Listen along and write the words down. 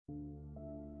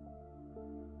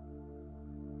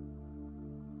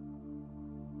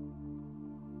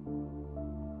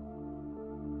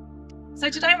So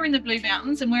today we're in the Blue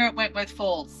Mountains and we're at Wentworth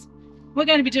Falls. We're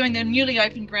going to be doing the newly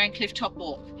opened Grand Cliff Top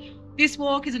Walk. This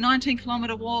walk is a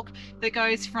 19-kilometre walk that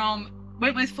goes from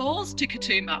Wentworth Falls to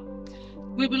Katoomba.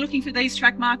 We'll be looking for these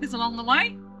track markers along the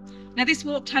way. Now this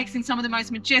walk takes in some of the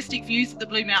most majestic views that the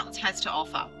Blue Mountains has to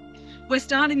offer. We're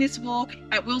starting this walk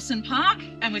at Wilson Park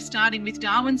and we're starting with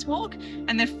Darwin's Walk,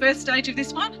 and the first stage of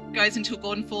this one goes into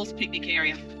Gordon Falls picnic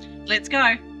area. Let's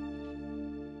go.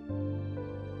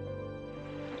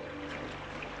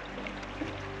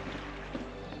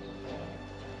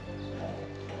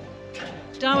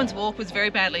 Darwin's Walk was very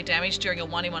badly damaged during a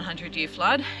 1 in 100 year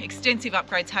flood. Extensive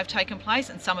upgrades have taken place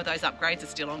and some of those upgrades are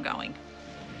still ongoing.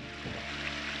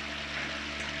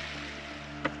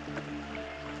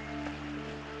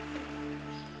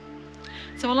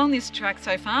 So along this track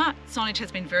so far, signage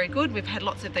has been very good. We've had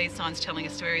lots of these signs telling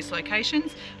us various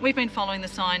locations. We've been following the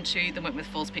sign to the Wentworth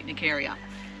Falls picnic area.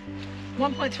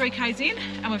 1.3 k's in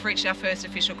and we've reached our first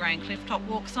official Grand Cliff Top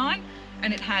Walk sign,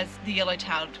 and it has the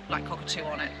yellow-tailed black cockatoo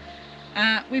on it.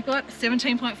 We've got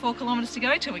 17.4 kilometres to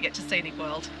go till we get to Scenic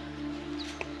World.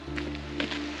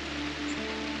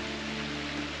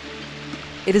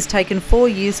 It has taken 4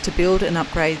 years to build and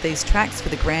upgrade these tracks for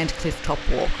the Grand Cliff Top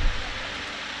Walk.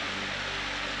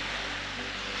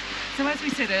 So as we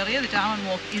said earlier, the Darwin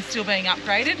Walk is still being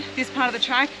upgraded. This part of the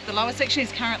track, the lower section,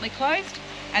 is currently closed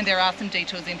and there are some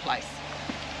detours in place.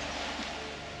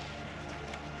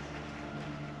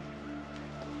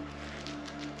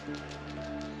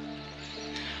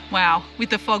 Wow, with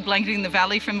the fog blanketing the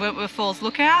valley from Wentworth Falls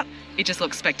lookout, it just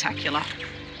looks spectacular.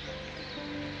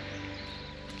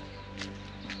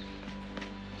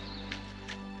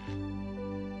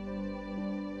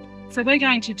 So we're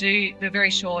going to do the very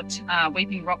short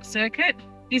Weeping Rock circuit.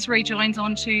 This rejoins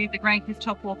onto the Grand Cliff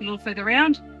Top Walk a little further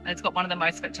around, and it's got one of the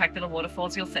most spectacular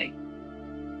waterfalls you'll see.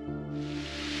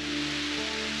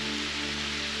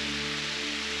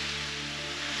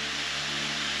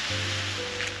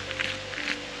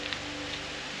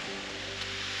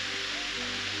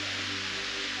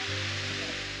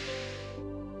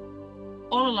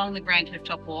 All along the Grand Cliff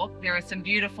Top Walk, there are some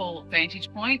beautiful vantage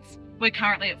points. We're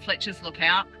currently at Fletcher's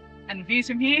Lookout, and the views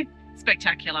from here,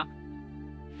 spectacular.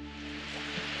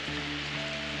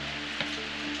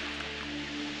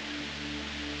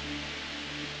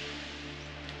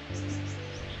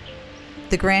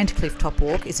 The Grand Cliff Top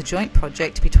Walk is a joint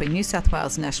project between New South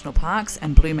Wales National Parks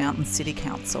and Blue Mountains City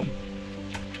Council.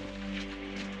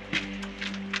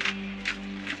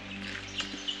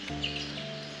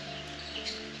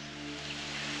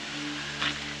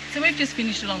 So we've just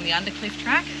finished along the Undercliff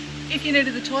track. If you're new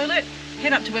to the toilet,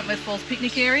 head up to Wentworth Falls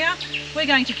picnic area. We're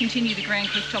going to continue the Grand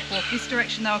Cliff Top Walk this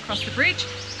direction though across the bridge,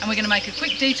 and we're going to make a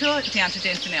quick detour down to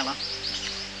Denfinella.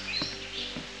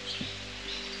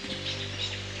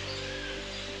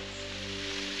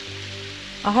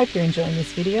 I hope you're enjoying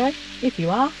this video. If you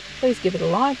are, please give it a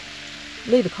like,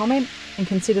 leave a comment and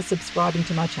consider subscribing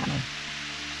to my channel.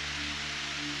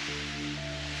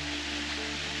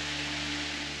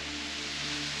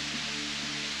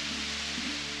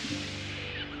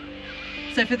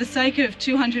 So for the sake of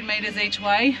 200 metres each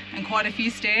way and quite a few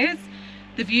stairs,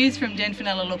 the views from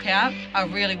Denfinella Lookout are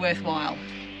really worthwhile.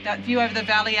 That view over the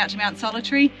valley out to Mount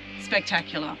Solitary,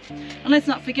 spectacular. And let's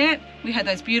not forget, we had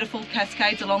those beautiful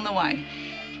cascades along the way.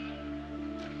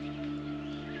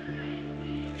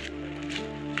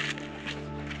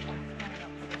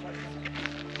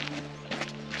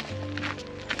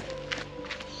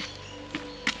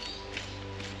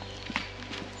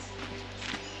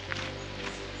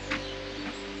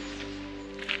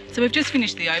 So we've just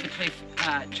finished the Overcliff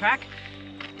track.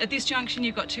 At this junction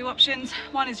you've got two options.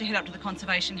 One is to head up to the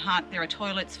conservation hut. There are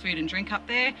toilets, food and drink up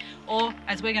there. Or,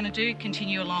 as we're going to do,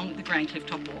 continue along the Grand Cliff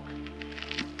Top Walk.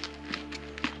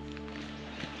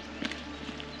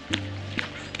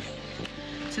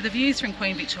 So the views from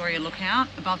Queen Victoria Lookout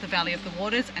above the Valley of the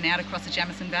Waters and out across the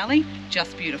Jamison Valley,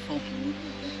 just beautiful.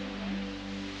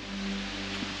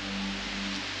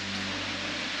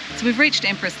 So we've reached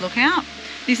Empress Lookout.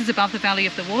 This is above the Valley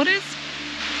of the Waters.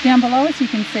 Down below us you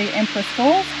can see Empress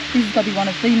Falls. This has got to be one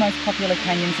of the most popular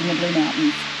canyons in the Blue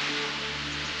Mountains.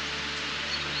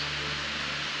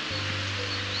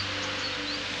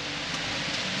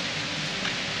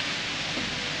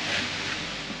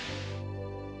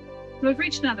 We've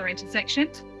reached another intersection.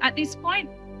 At this point,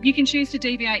 you can choose to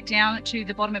deviate down to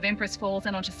the bottom of Empress Falls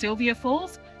and onto Sylvia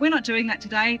Falls. We're not doing that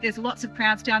today. There's lots of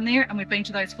crowds down there and we've been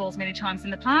to those falls many times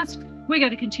in the past. We're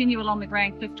going to continue along the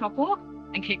Grand Cliff Top Walk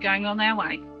and keep going on our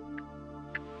way.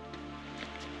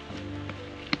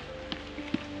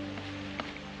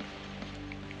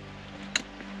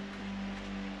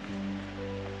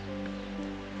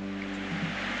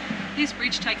 This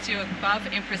bridge takes you above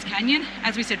Empress Canyon.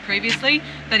 As we said previously,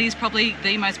 that is probably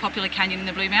the most popular canyon in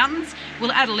the Blue Mountains.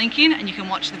 We'll add a link in and you can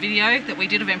watch the video that we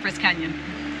did of Empress Canyon.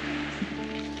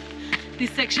 This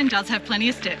section does have plenty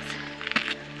of steps.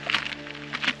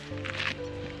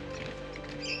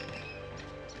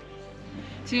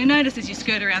 So you'll notice as you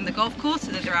skirt around the golf course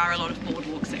that there are a lot of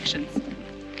boardwalk sections.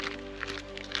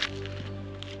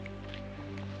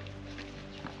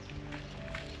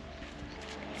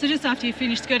 So just after you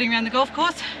finish skirting around the golf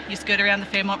course, you skirt around the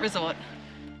Fairmont Resort.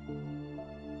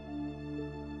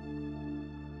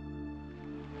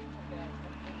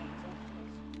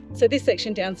 So this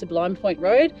section down Sublime Point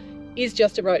Road is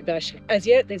just a road bash. As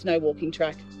yet, there's no walking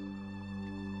track.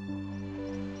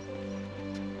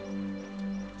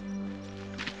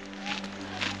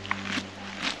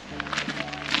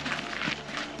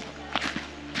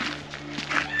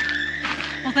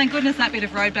 Well, thank goodness that bit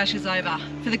of road bash is over.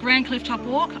 For the Grand Cliff Top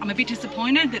Walk, I'm a bit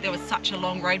disappointed that there was such a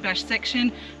long road bash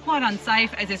section. Quite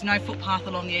unsafe as there's no footpath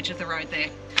along the edge of the road there.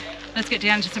 Let's get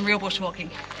down to some real bushwalking.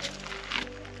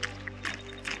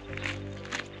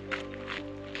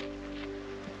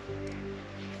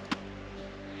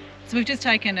 So we've just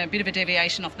taken a bit of a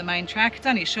deviation off the main track. It's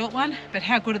only a short one, but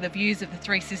how good are the views of the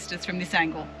Three Sisters from this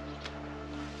angle?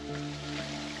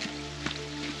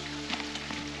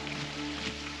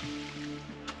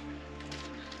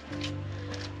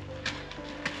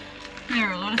 There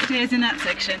are a lot of stairs in that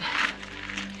section.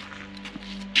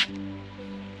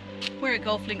 We're at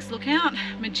Golf Links Lookout.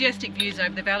 Majestic views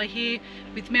over the valley here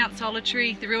with Mount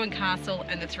Solitary, the ruined castle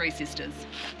and the Three Sisters.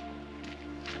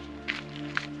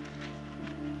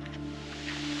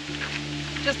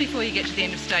 Just before you get to the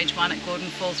end of stage 1 at Gordon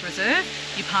Falls Reserve,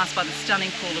 you pass by the stunning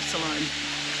Pool of Siloam.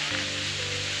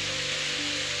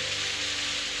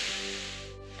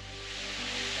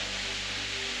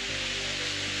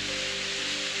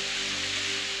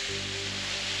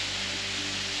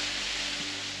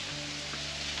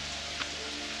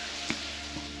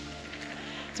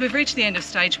 So we've reached the end of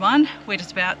stage 1. We're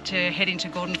just about to head into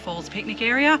Gordon Falls picnic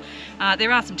area.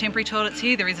 There are some temporary toilets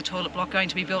here. There is a toilet block going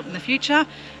to be built in the future.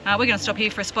 We're going to stop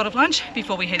here for a spot of lunch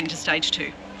before we head into stage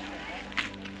 2.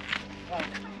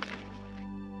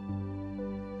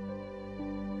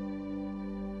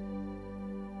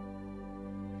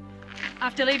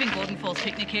 After leaving Gordon Falls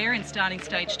picnic area and starting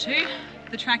stage 2,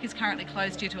 the track is currently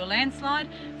closed due to a landslide,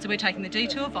 so we're taking the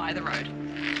detour via the road.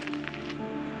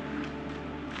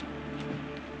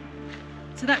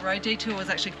 So that road detour was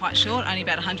actually quite short, only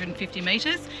about 150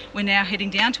 metres. We're now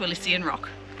heading down to Elysian Rock.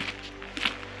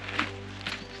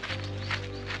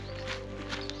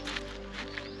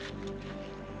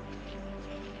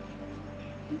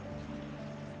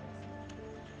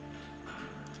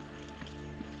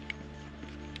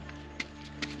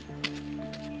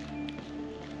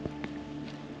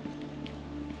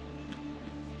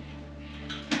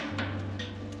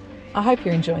 I hope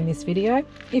you're enjoying this video.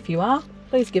 If you are,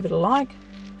 please give it a like,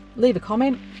 leave a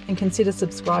comment and consider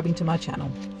subscribing to my channel.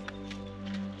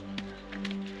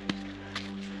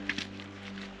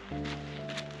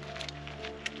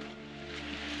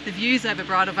 The views over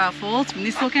Bridalveil Falls from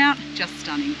this lookout, just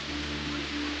stunning.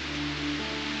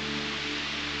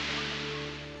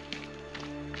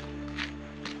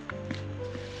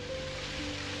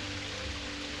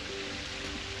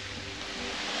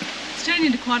 It's turned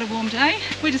into quite a warm day.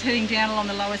 We're just heading down along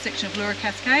the lower section of Leura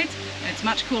Cascades, and it's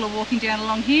much cooler walking down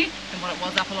along here than what it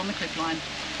was up along the cliff line.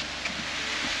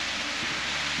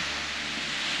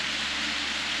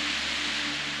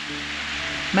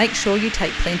 Make sure you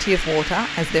take plenty of water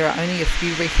as there are only a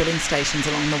few refilling stations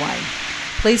along the way.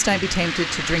 Please don't be tempted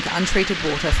to drink untreated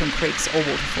water from creeks or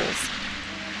waterfalls.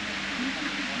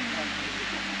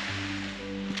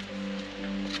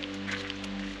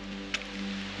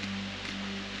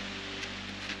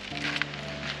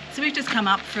 So we've just come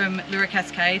up from Leura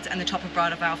Cascades and the top of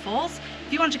Bridalveil Falls.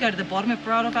 If you want to go to the bottom of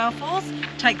Bridalveil Falls,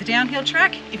 take the downhill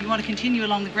track. If you want to continue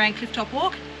along the Grand Cliff Top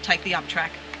Walk, take the up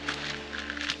track.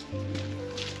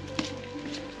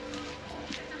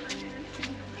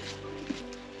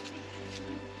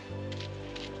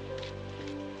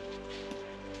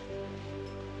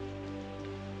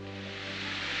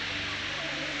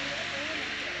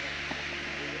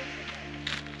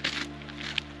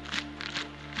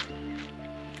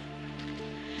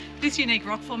 This unique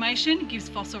rock formation gives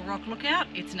Fossil Rock Lookout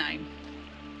its name.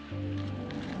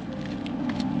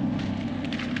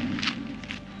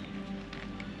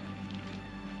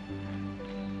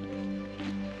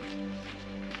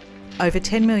 Over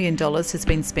 $10 million has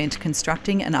been spent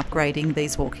constructing and upgrading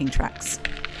these walking tracks.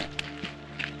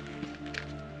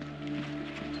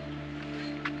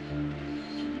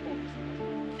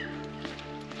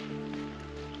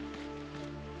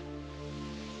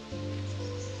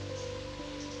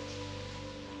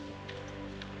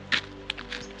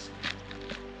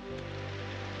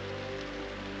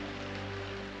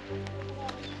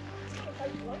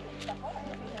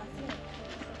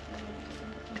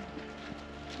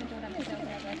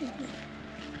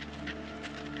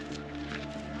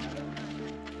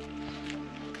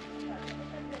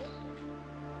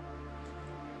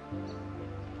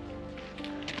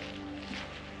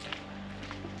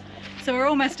 So we're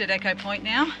almost at Echo Point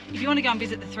now. If you want to go and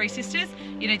visit the Three Sisters,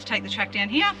 you need to take the track down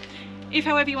here. If,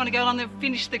 however, you want to go along and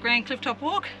finish the Grand Clifftop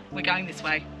Walk, we're going this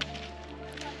way.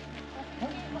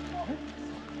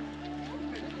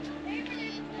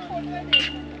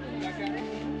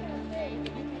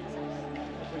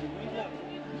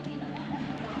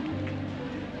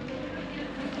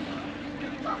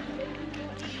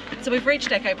 So we've reached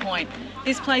Echo Point.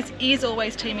 This place is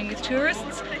always teeming with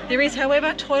tourists. There is,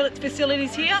 however, toilet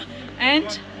facilities here and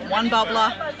one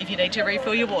bubbler if you need to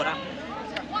refill your water.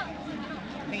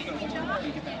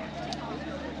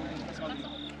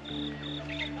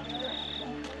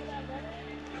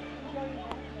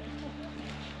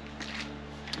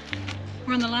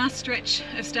 We're on the last stretch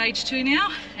of stage 2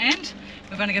 now, and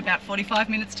we've only got about 45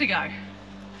 minutes to go.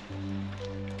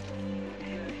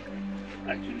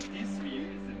 Actually, this view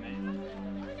is amazing.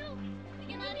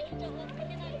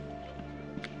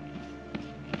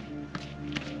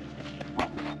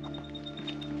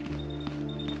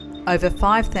 Over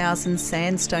 5,000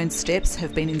 sandstone steps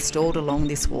have been installed along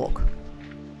this walk.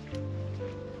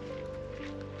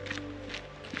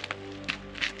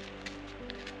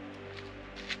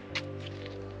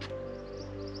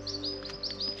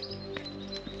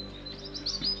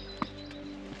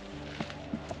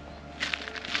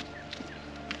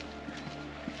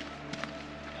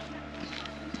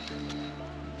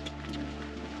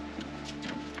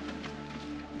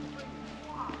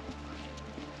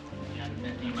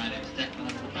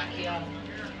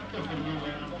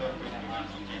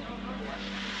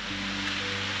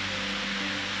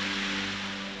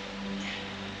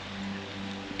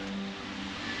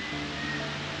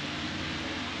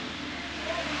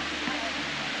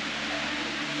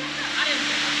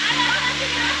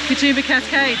 Katoomba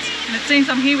Cascades, and it seems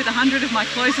I'm here with 100 of my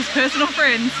closest personal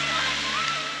friends.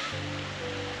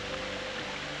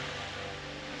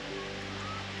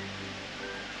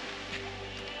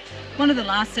 One of the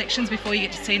last sections before you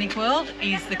get to Scenic World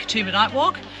is the Katoomba Night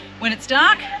Walk. When it's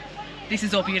dark, this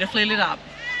is all beautifully lit up.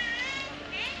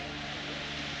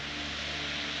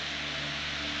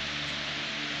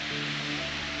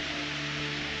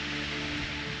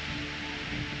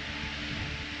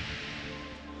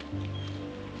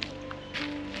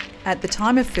 At the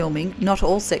time of filming, not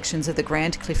all sections of the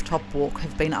Grand Clifftop Walk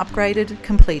have been upgraded,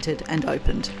 completed and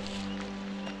opened.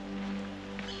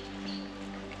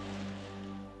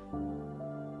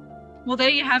 Well, there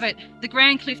you have it, the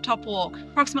Grand Clifftop Walk,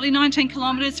 approximately 19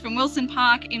 kilometres from Wilson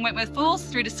Park in Wentworth Falls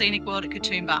through to Scenic World at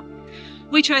Katoomba.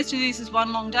 We chose to do this as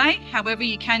one long day, however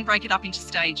you can break it up into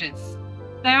stages.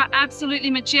 There are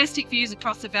absolutely majestic views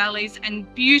across the valleys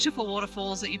and beautiful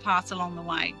waterfalls that you pass along the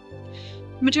way.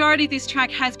 The majority of this track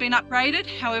has been upgraded,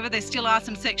 however there still are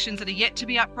some sections that are yet to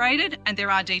be upgraded and there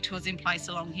are detours in place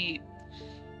along here.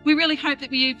 We really hope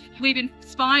that we've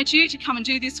inspired you to come and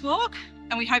do this walk,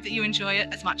 and we hope that you enjoy it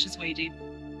as much as we did.